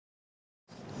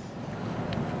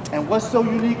And what's so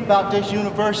unique about this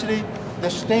university? The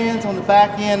stands on the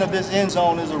back end of this end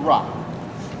zone is a rock.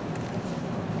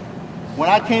 When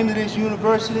I came to this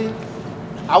university,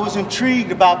 I was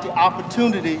intrigued about the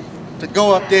opportunity to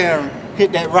go up there and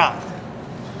hit that rock.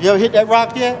 You ever hit that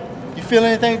rock yet? You feel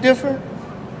anything different?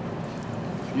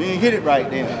 You didn't hit it right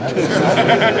then.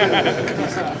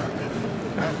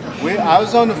 I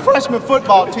was on the freshman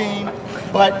football team,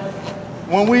 but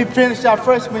when we finished our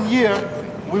freshman year,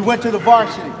 we went to the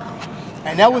varsity.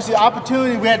 And that was the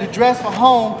opportunity. We had to dress for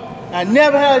home. I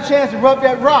never had a chance to rub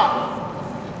that rock.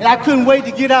 And I couldn't wait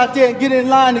to get out there and get in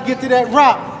line to get to that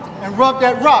rock and rub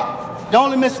that rock. The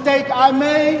only mistake I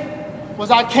made was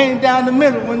I came down the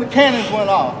middle when the cannons went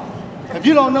off. If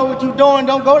you don't know what you're doing,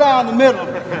 don't go down the middle.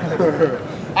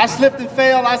 I slipped and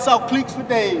fell. I saw cleats for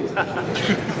days.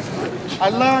 I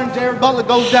learned Butler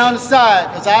goes down the side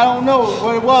because I don't know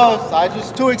what it was. I was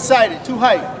just too excited, too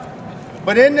hyped.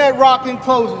 But in that rock in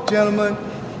closing, gentlemen,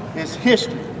 is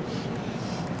history.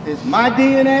 It's my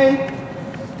DNA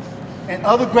and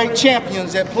other great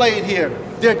champions that played here.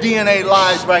 Their DNA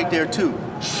lies right there too.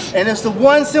 And it's the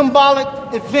one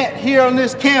symbolic event here on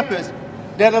this campus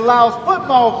that allows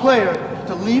football players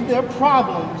to leave their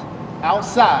problems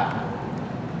outside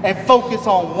and focus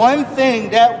on one thing,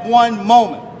 that one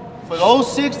moment. For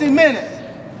those 60 minutes,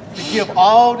 to give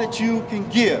all that you can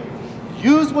give.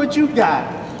 Use what you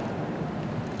got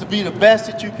to be the best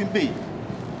that you can be.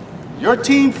 Your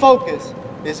team focus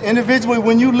is individually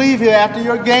when you leave here after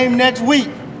your game next week.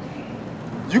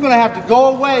 You're going to have to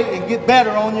go away and get better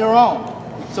on your own.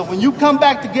 So when you come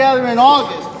back together in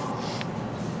August,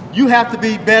 you have to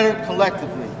be better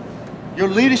collectively. Your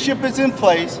leadership is in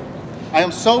place. I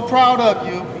am so proud of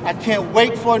you. I can't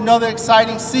wait for another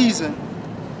exciting season.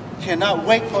 Cannot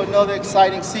wait for another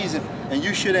exciting season. And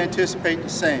you should anticipate the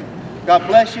same. God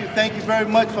bless you. Thank you very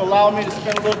much for allowing me to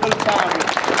spend a little bit of time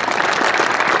with you.